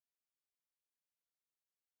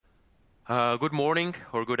Good morning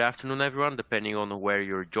or good afternoon, everyone, depending on where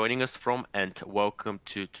you're joining us from, and welcome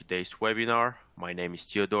to today's webinar. My name is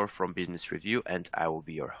Theodore from Business Review, and I will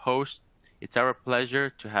be your host. It's our pleasure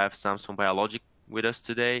to have Samsung Biologics with us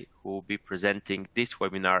today, who will be presenting this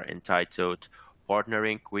webinar entitled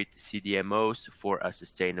Partnering with CDMOs for a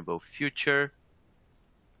Sustainable Future.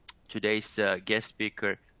 Today's guest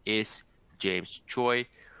speaker is James Choi,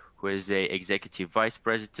 who is a Executive Vice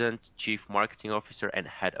President, Chief Marketing Officer, and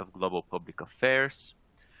Head of Global Public Affairs.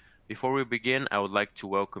 Before we begin, I would like to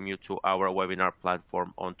welcome you to our webinar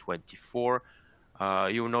platform On24.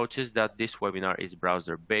 You'll notice that this webinar is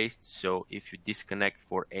browser-based, so if you disconnect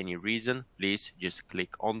for any reason, please just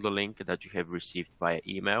click on the link that you have received via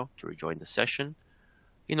email to rejoin the session.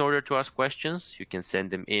 In order to ask questions, you can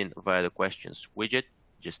send them in via the questions widget.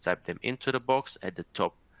 Just type them into the box at the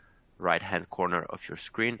top right-hand corner of your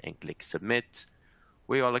screen and click Submit.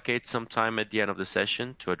 We allocate some time at the end of the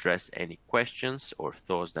session to address any questions or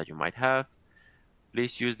thoughts that you might have.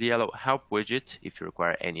 Please use the yellow Help widget if you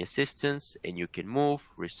require any assistance, and you can move,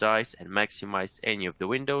 resize, and maximize any of the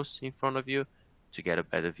windows in front of you to get a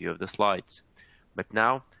better view of the slides. But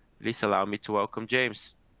now, please allow me to welcome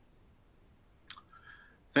James.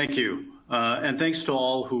 Thank you, and thanks to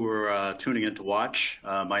all who are tuning in to watch.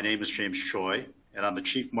 My name is James Choi, and I'm the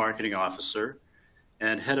Chief Marketing Officer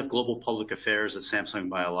and Head of Global Public Affairs at Samsung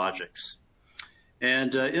Biologics.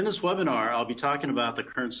 And in this webinar, I'll be talking about the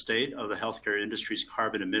current state of the healthcare industry's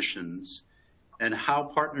carbon emissions and how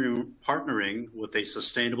partnering with a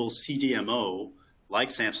sustainable CDMO like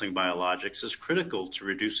Samsung Biologics is critical to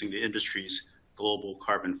reducing the industry's global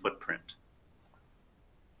carbon footprint.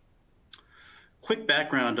 Quick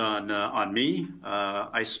background on me.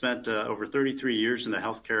 I spent over 33 years in the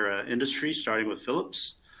healthcare industry, starting with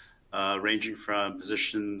Philips, ranging from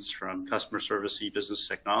positions from customer service, e-business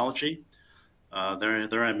technology.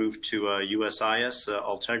 There I moved to USIS,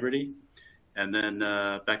 Altegrity, and then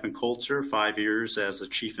Beckman Coulter, 5 years as a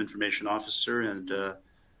Chief Information Officer and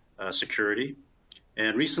Security.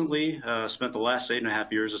 And recently spent the last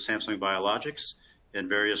 8.5 years at Samsung Biologics in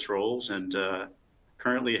various roles, and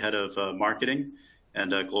currently Head of Marketing and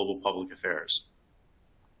Global Public Affairs.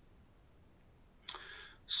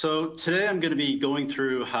 So today I'm going to be going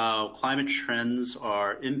through how climate trends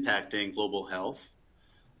are impacting global health,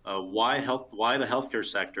 why the healthcare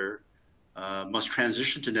sector must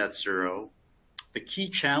transition to net zero, the key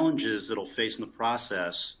challenges it'll face in the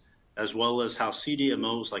process, as well as how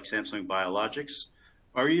CDMOs like Samsung Biologics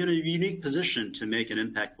are in a unique position to make an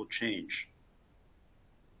impactful change.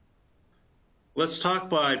 Let's talk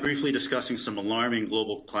by briefly discussing some alarming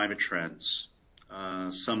global climate trends.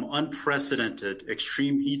 Some unprecedented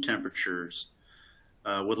extreme heat temperatures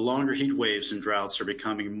with longer heat waves and droughts are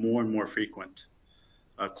becoming more and more frequent.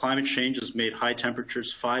 Climate change has made high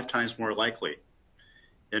temperatures 5 times more likely.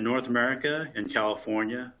 In North America and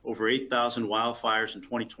California, over 8,000 wildfires in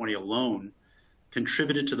 2020 alone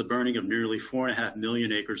contributed to the burning of nearly 4.5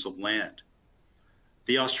 million acres of land.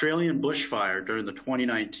 The Australian bushfire during the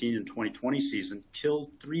 2019 and 2020 season killed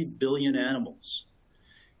 3 billion animals.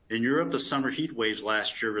 In Europe, the summer heat waves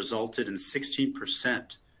last year resulted in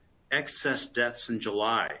 16% excess deaths in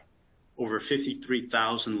July, over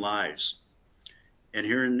 53,000 lives. And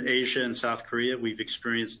here in Asia and South Korea, we've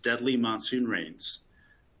experienced deadly monsoon rains,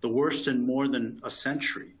 the worst in more than a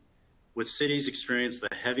century, with cities experiencing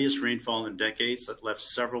the heaviest rainfall in decades that left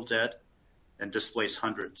several dead and displaced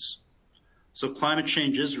hundreds. So climate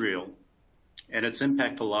change is real, and its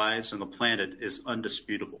impact to lives and the planet is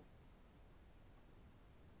undisputable.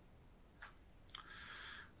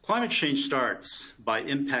 Climate change starts by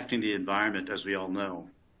impacting the environment, as we all know.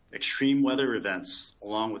 Extreme weather events,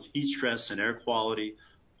 along with heat stress and air quality,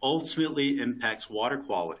 ultimately impacts water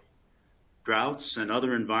quality. Droughts and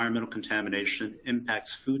other environmental contamination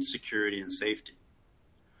impacts food security and safety.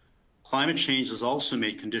 Climate change has also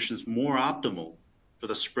made conditions more optimal for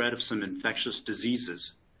the spread of some infectious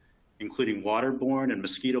diseases, including waterborne and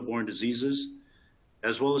mosquito-borne diseases,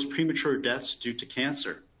 as well as premature deaths due to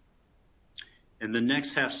cancer. In the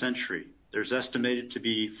next half century, there's estimated to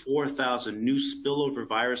be 4,000 new spillover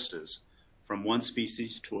viruses from one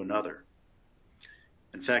species to another.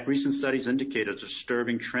 In fact, recent studies indicate a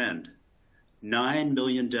disturbing trend. 9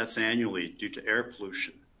 million deaths annually due to air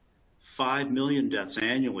pollution, 5 million deaths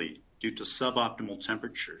annually due to suboptimal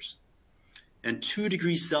temperatures, and 2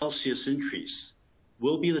 degrees Celsius increase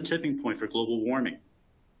will be the tipping point for global warming,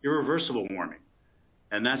 irreversible warming,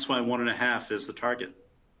 and that's why 1.5 is the target.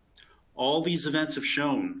 All these events have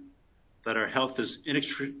shown that our health is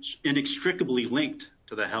inextricably linked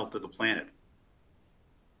to the health of the planet.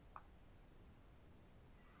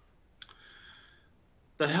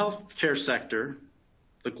 The healthcare sector,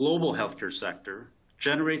 the global healthcare sector,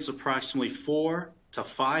 generates approximately 4 to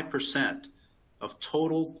 5% of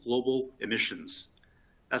total global emissions.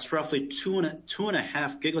 That's roughly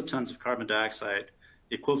 2.5 gigatons of carbon dioxide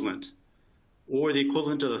equivalent, or the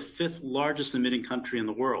equivalent of the 5th largest emitting country in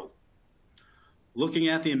the world. Looking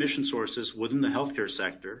at the emission sources within the healthcare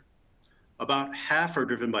sector, about half are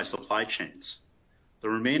driven by supply chains. The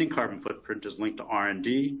remaining carbon footprint is linked to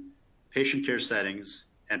R&D, patient care settings,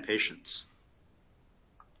 and patients.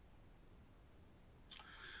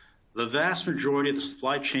 The vast majority of the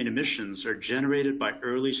supply chain emissions are generated by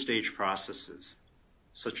early stage processes,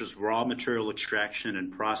 such as raw material extraction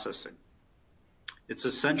and processing. It's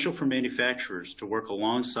essential for manufacturers to work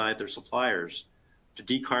alongside their suppliers to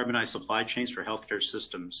decarbonize supply chains for healthcare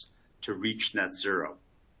systems to reach net zero.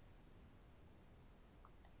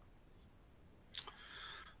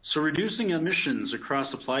 So reducing emissions across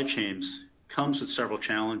supply chains comes with several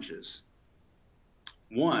challenges.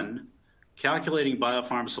 One, calculating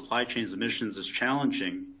biopharma supply chains emissions is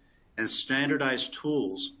challenging, and standardized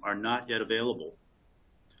tools are not yet available.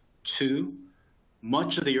 Two,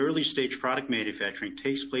 much of the early stage product manufacturing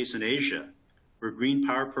takes place in Asia, where green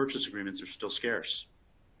power purchase agreements are still scarce.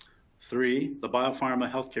 Three, the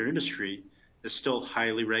biopharma healthcare industry is still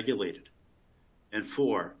highly regulated. And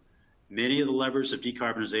four, many of the levers of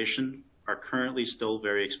decarbonization are currently still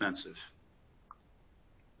very expensive.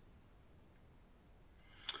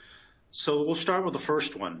 So we'll start with the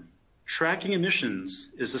first one. Tracking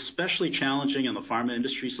emissions is especially challenging in the pharma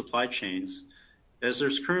industry supply chains, as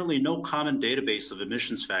there's currently no common database of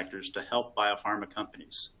emissions factors to help biopharma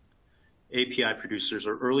companies, API producers,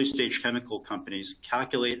 or early stage chemical companies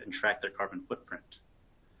calculate and track their carbon footprint.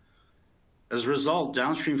 As a result,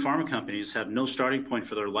 downstream pharma companies have no starting point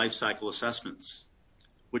for their life cycle assessments,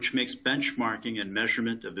 which makes benchmarking and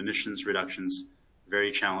measurement of emissions reductions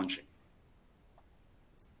very challenging.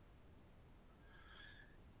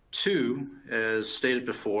 Two, as stated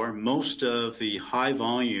before, most of the high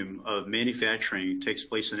volume of manufacturing takes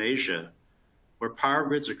place in Asia, where power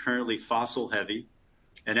grids are currently fossil heavy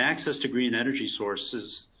and access to green energy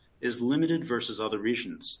sources is limited versus other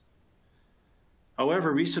regions.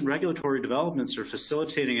 However, recent regulatory developments are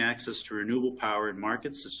facilitating access to renewable power in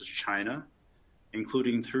markets such as China,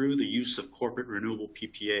 including through the use of corporate renewable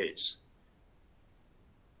PPAs.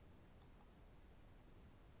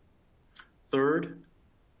 Third,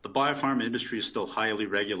 the biopharma industry is still highly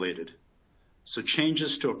regulated, so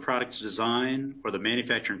changes to a product's design or the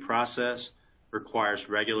manufacturing process requires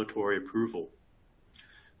regulatory approval.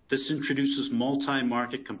 This introduces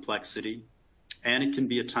multi-market complexity, and it can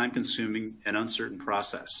be a time-consuming and uncertain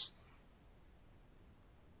process.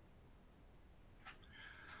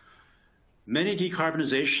 Many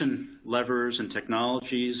decarbonization levers and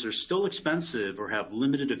technologies are still expensive or have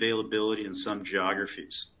limited availability in some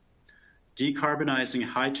geographies. Decarbonizing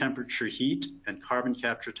high-temperature heat and carbon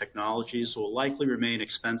capture technologies will likely remain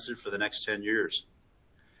expensive for the next 10 years.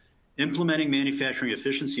 Implementing manufacturing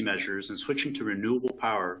efficiency measures and switching to renewable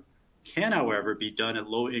power can, however, be done at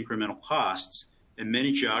low incremental costs in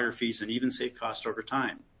many geographies and even save cost over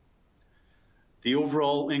time. The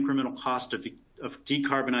overall incremental cost of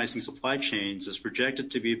decarbonizing supply chains is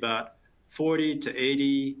projected to be about 40 to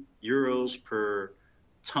 80 euros per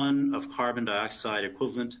ton of carbon dioxide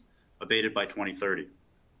equivalent abated by 2030.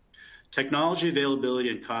 Technology availability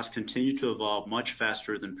and cost continue to evolve much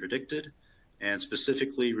faster than predicted, and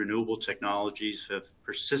specifically renewable technologies have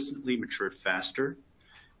persistently matured faster,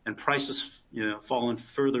 and prices fallen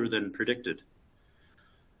further than predicted.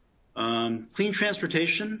 Clean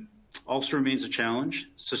transportation also remains a challenge.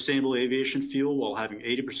 Sustainable aviation fuel, while having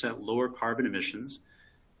 80% lower carbon emissions,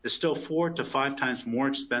 is still 4 to 5 times more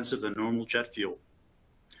expensive than normal jet fuel.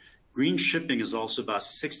 Green shipping is also about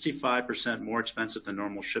 65% more expensive than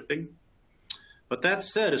normal shipping. But that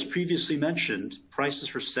said, as previously mentioned, prices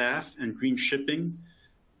for SAF and green shipping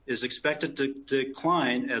is expected to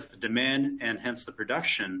decline as the demand and hence the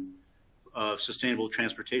production of sustainable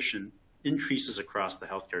transportation increases across the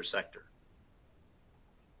healthcare sector.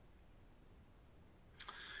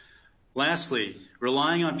 Lastly,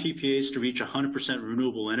 relying on PPAs to reach 100%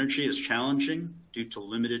 renewable energy is challenging due to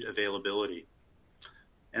limited availability.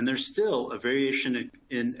 And there's still a variation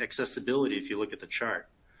in accessibility if you look at the chart,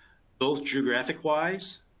 both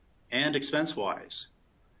geographic-wise and expense-wise.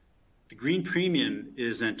 The green premium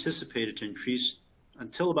is anticipated to increase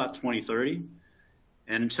until about 2030,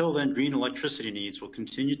 and until then, green electricity needs will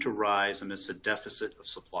continue to rise amidst a deficit of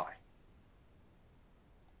supply.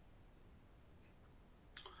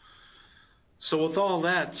 So with all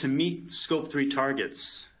that, to meet Scope 3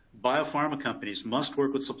 targets, biopharma companies must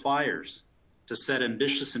work with suppliers to set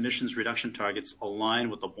ambitious emissions reduction targets aligned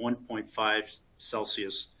with the 1.5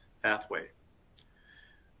 Celsius pathway.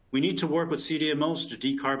 We need to work with CDMOs to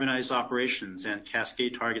decarbonize operations and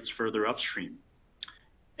cascade targets further upstream.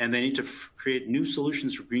 And they need to create new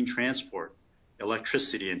solutions for green transport,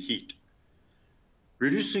 electricity, and heat.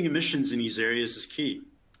 Reducing emissions in these areas is key,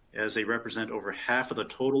 as they represent over half of the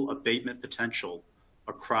total abatement potential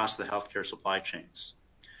across the healthcare supply chains.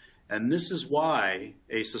 And this is why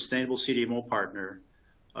a sustainable CDMO partner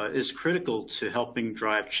is critical to helping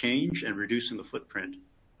drive change and reducing the footprint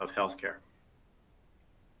of healthcare.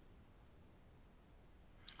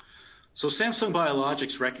 So Samsung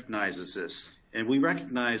Biologics recognizes this, and we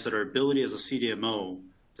recognize that our ability as a CDMO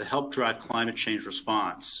to help drive climate change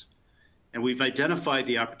response. And we've identified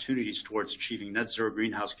the opportunities towards achieving net zero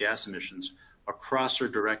greenhouse gas emissions across our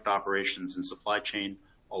direct operations and supply chain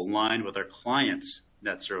aligned with our clients'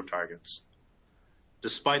 net zero targets.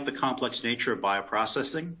 Despite the complex nature of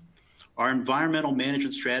bioprocessing, our environmental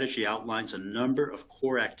management strategy outlines a number of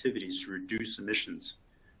core activities to reduce emissions,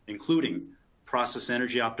 including process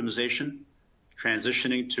energy optimization,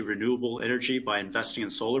 transitioning to renewable energy by investing in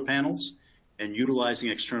solar panels and utilizing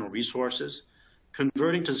external resources,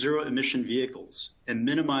 converting to zero-emission vehicles, and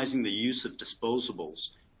minimizing the use of disposables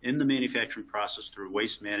in the manufacturing process through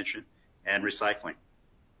waste management and recycling.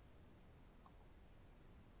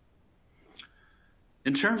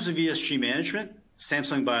 In terms of ESG management,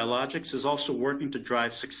 Samsung Biologics is also working to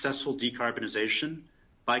drive successful decarbonization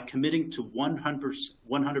by committing to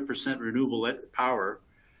 100% renewable power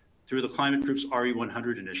through the Climate Group's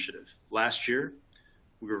RE100 initiative. Last year,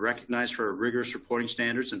 we were recognized for our rigorous reporting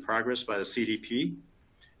standards and progress by the CDP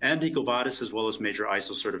and EcoVadis, as well as major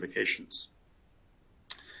ISO certifications.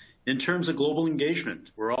 In terms of global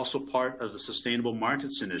engagement, we're also part of the Sustainable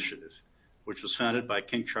Markets Initiative, which was founded by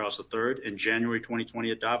King Charles III in January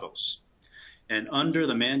 2020 at Davos. And under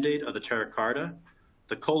the mandate of the Terra Carta,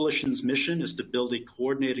 the coalition's mission is to build a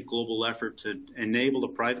coordinated global effort to enable the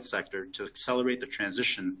private sector to accelerate the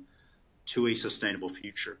transition to a sustainable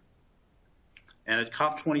future. And at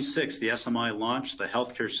COP26, the SMI launched the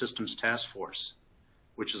Healthcare Systems Task Force,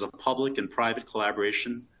 which is a public and private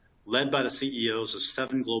collaboration led by the CEOs of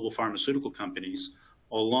 7 global pharmaceutical companies,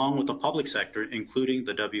 along with the public sector, including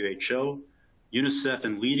the WHO, UNICEF,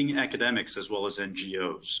 and leading academics, as well as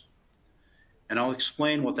NGOs. And I'll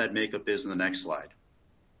explain what that makeup is in the next slide.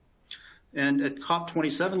 And at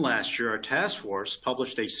COP27 last year, our task force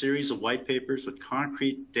published a series of white papers with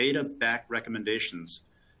concrete data-backed recommendations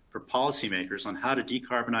for policymakers on how to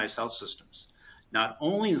decarbonize health systems, not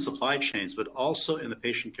only in supply chains, but also in the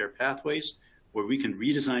patient care pathways, where we can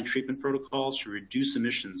redesign treatment protocols to reduce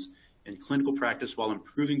emissions in clinical practice while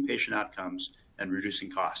improving patient outcomes and reducing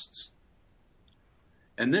costs.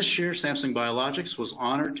 And this year, Samsung Biologics was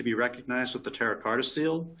honored to be recognized with the Terra Carta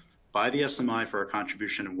Seal by the SMI for our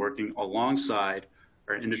contribution in working alongside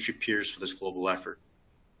our industry peers for this global effort.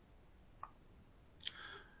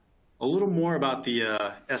 A little more about the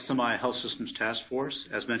SMI Health Systems Task Force.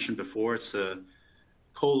 As mentioned before, it's a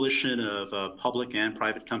coalition of public and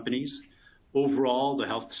private companies. Overall, the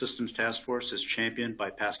Health Systems Task Force is championed by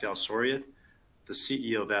Pascal Soriot, the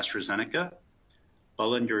CEO of AstraZeneca,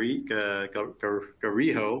 Belen Garijo,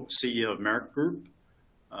 CEO of Merck Group,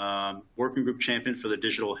 Working Group Champion for the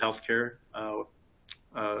Digital Healthcare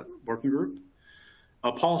Working Group.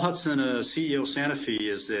 Paul Hudson, CEO of Sanofi,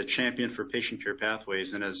 is the champion for patient care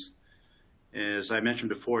pathways. And as I mentioned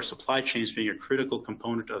before, supply chains being a critical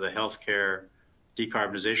component of the healthcare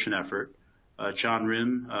decarbonization effort. John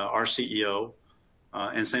Rim, our CEO,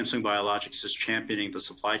 and Samsung Biologics is championing the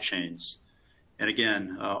supply chains. And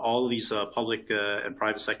again, all of these public and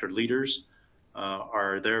private sector leaders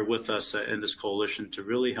are there with us in this coalition to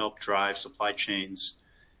really help drive supply chains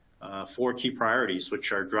for key priorities,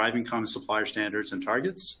 which are driving common supplier standards and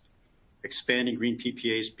targets, expanding green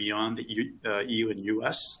PPAs beyond the EU and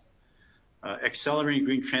US, accelerating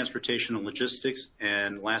green transportation and logistics,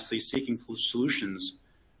 and lastly, seeking solutions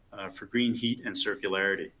for green heat and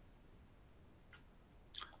circularity.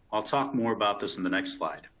 I'll talk more about this in the next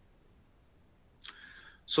slide.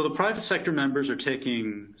 So the private sector members are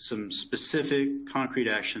taking some specific concrete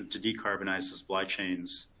action to decarbonize the supply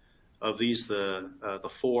chains. Of these, the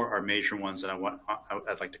 4 are major ones that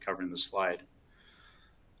I'd like to cover in this slide.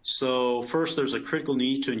 So first, there's a critical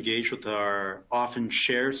need to engage with our often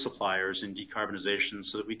shared suppliers in decarbonization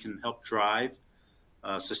so that we can help drive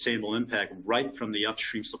sustainable impact right from the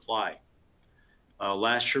upstream supply.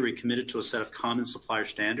 Last year, we committed to a set of common supplier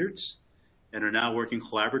standards and are now working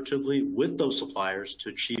collaboratively with those suppliers to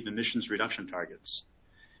achieve emissions reduction targets,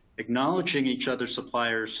 acknowledging each other's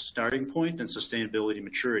suppliers' starting point and sustainability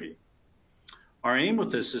maturity. Our aim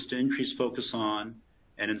with this is to increase focus on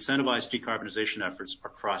and incentivize decarbonization efforts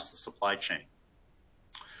across the supply chain.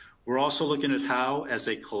 We're also looking at how, as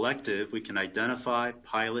a collective, we can identify,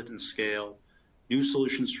 pilot, and scale new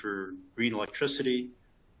solutions for green electricity,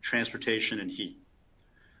 transportation, and heat.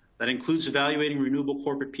 That includes evaluating renewable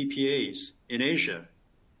corporate PPAs in Asia,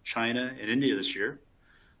 China, and India this year,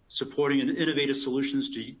 supporting innovative solutions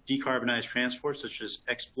to decarbonize transport, such as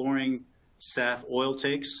exploring SAF oil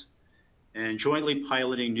takes, and jointly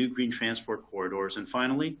piloting new green transport corridors, and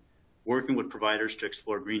finally, working with providers to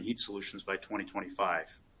explore green heat solutions by 2025.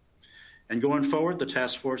 And going forward, the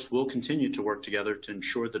task force will continue to work together to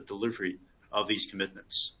ensure the delivery of these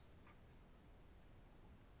commitments.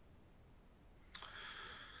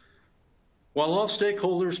 While all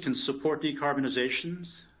stakeholders can support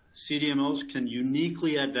decarbonizations, CDMOs can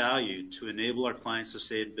uniquely add value to enable our clients'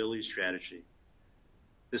 sustainability strategy.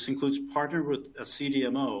 This includes partnering with a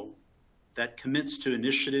CDMO that commits to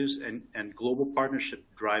initiatives and global partnership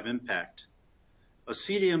to drive impact. A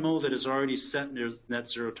CDMO that has already set net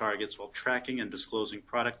zero targets while tracking and disclosing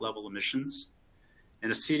product level emissions,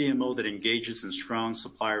 and a CDMO that engages in strong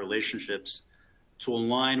supplier relationships to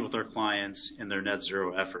align with our clients in their net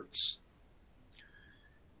zero efforts.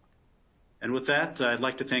 And with that, I'd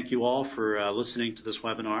like to thank you all for listening to this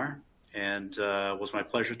webinar, and it was my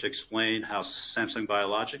pleasure to explain how Samsung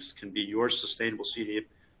Biologics can be your sustainable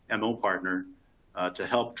CDMO partner to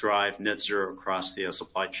help drive net zero across the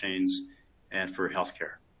supply chains and for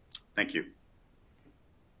healthcare. Thank you.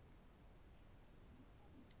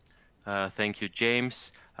 Thank you,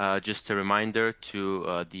 James. Just a reminder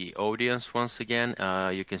to the audience once again,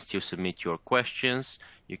 you can still submit your questions.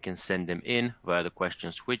 You can send them in via the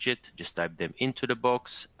questions widget. Just type them into the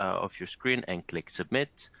box of your screen and click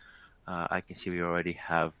submit. I can see we already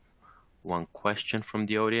have one question from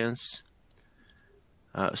the audience.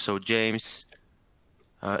 So James,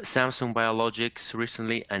 Samsung Biologics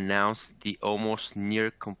recently announced the almost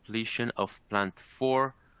near completion of Plant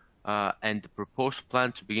 4 and the proposed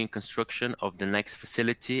plan to begin construction of the next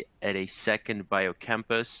facility at a second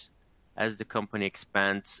biocampus. As the company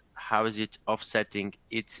expands, how is it offsetting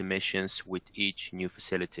its emissions with each new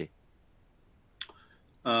facility?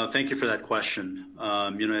 Thank you for that question.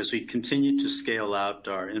 As we continue to scale out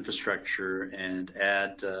our infrastructure and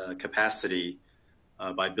add capacity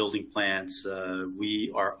by building plants,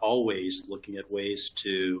 we are always looking at ways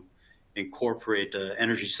to incorporate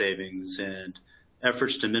energy savings and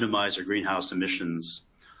efforts to minimize our greenhouse emissions.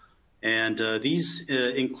 And these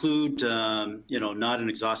include, not an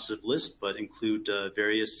exhaustive list, but include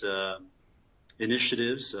various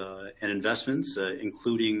initiatives and investments,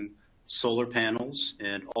 including solar panels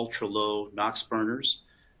and ultra-low NOx burners,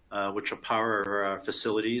 which will power our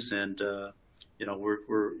facilities. And,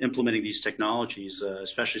 we're implementing these technologies,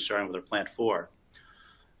 especially starting with our Plant 4.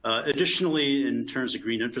 Additionally, in terms of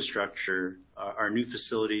green infrastructure, our new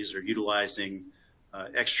facilities are utilizing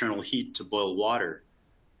external heat to boil water,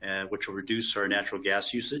 which will reduce our natural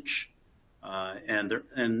gas usage.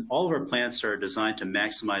 And all of our plants are designed to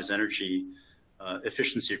maximize energy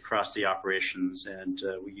efficiency across the operations. And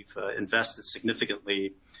we've invested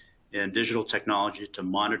significantly in digital technology to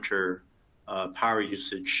monitor power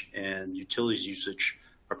usage and utilities usage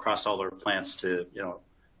across all our plants to,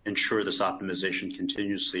 ensure this optimization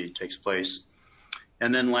continuously takes place.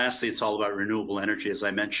 And then lastly, it's all about renewable energy. As I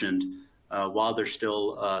mentioned, while they're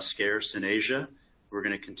still scarce in Asia, we're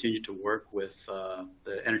going to continue to work with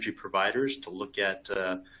the energy providers to look at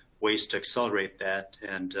ways to accelerate that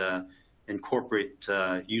and incorporate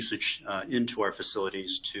usage into our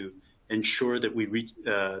facilities to ensure that we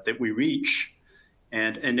reach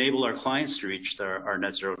and enable our clients to reach our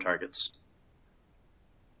net zero targets.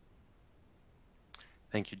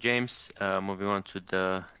 Thank you, James. Moving on to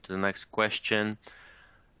the next question.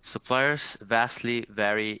 Suppliers vastly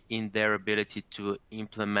vary in their ability to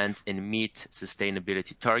implement and meet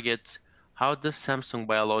sustainability targets. How does Samsung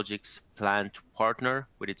Biologics plan to partner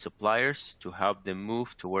with its suppliers to help them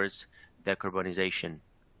move towards decarbonization?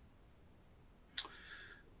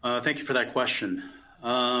 Thank you for that question.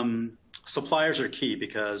 Suppliers are key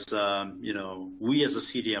because, we as a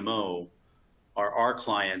CDMO are our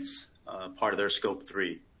clients' part of their scope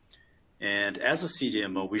 3. And as a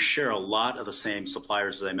CDMO, we share a lot of the same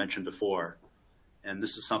suppliers as I mentioned before. And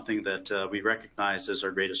this is something that we recognize as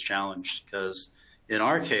our greatest challenge because in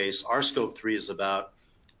our case, our scope 3 is about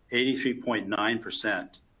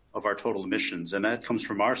 83.9% of our total emissions, and that comes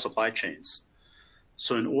from our supply chains.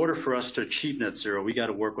 So in order for us to achieve net zero, we got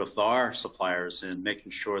to work with our suppliers in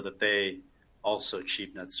making sure that they also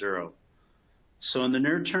achieve net zero. So in the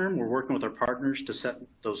near term, we're working with our partners to set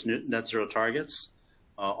those net zero targets.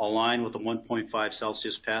 align with the 1.5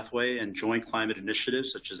 Celsius pathway and joint climate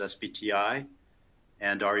initiatives such as SBTI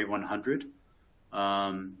and RE100.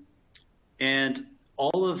 And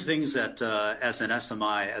all of the things that, as an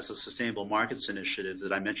SMI, as a Sustainable Markets Initiative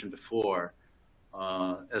that I mentioned before,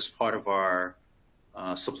 as part of our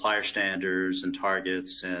supplier standards and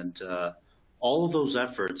targets, and all of those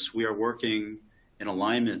efforts, we are working in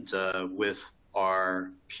alignment with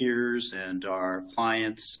our peers and our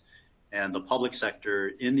clients and the public sector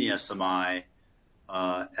in the SMI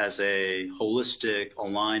as a holistic,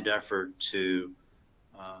 aligned effort to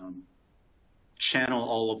channel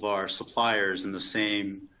all of our suppliers in the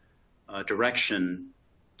same direction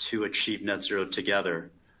to achieve net zero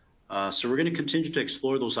together. So we're going to continue to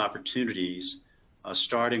explore those opportunities,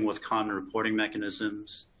 starting with common reporting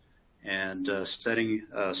mechanisms and setting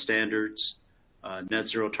standards, net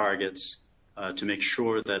zero targets, to make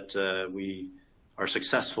sure that we are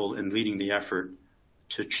successful in leading the effort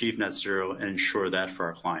to achieve net zero and ensure that for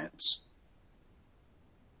our clients.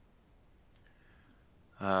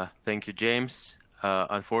 Thank you, James.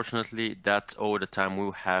 Unfortunately, that's all the time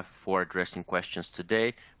we'll have for addressing questions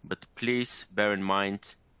today, but please bear in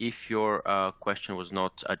mind, if your question was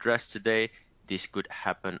not addressed today, this could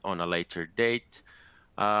happen on a later date.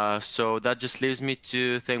 So that just leaves me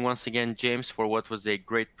to thank once again James for what was a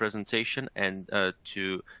great presentation, and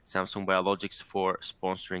to Samsung Biologics for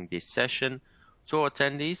sponsoring this session. To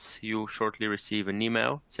attendees, you shortly receive an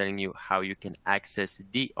email telling you how you can access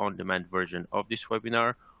the on-demand version of this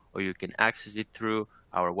webinar, or you can access it through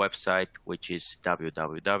our website, which is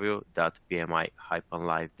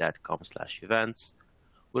www.pmi-live.com/events.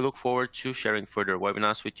 We look forward to sharing further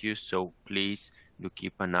webinars with you, so please do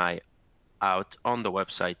keep an eye out on the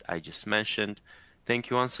website I just mentioned. Thank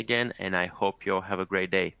you once again, and I hope you all have a great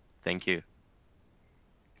day. Thank you.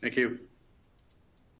 Thank you.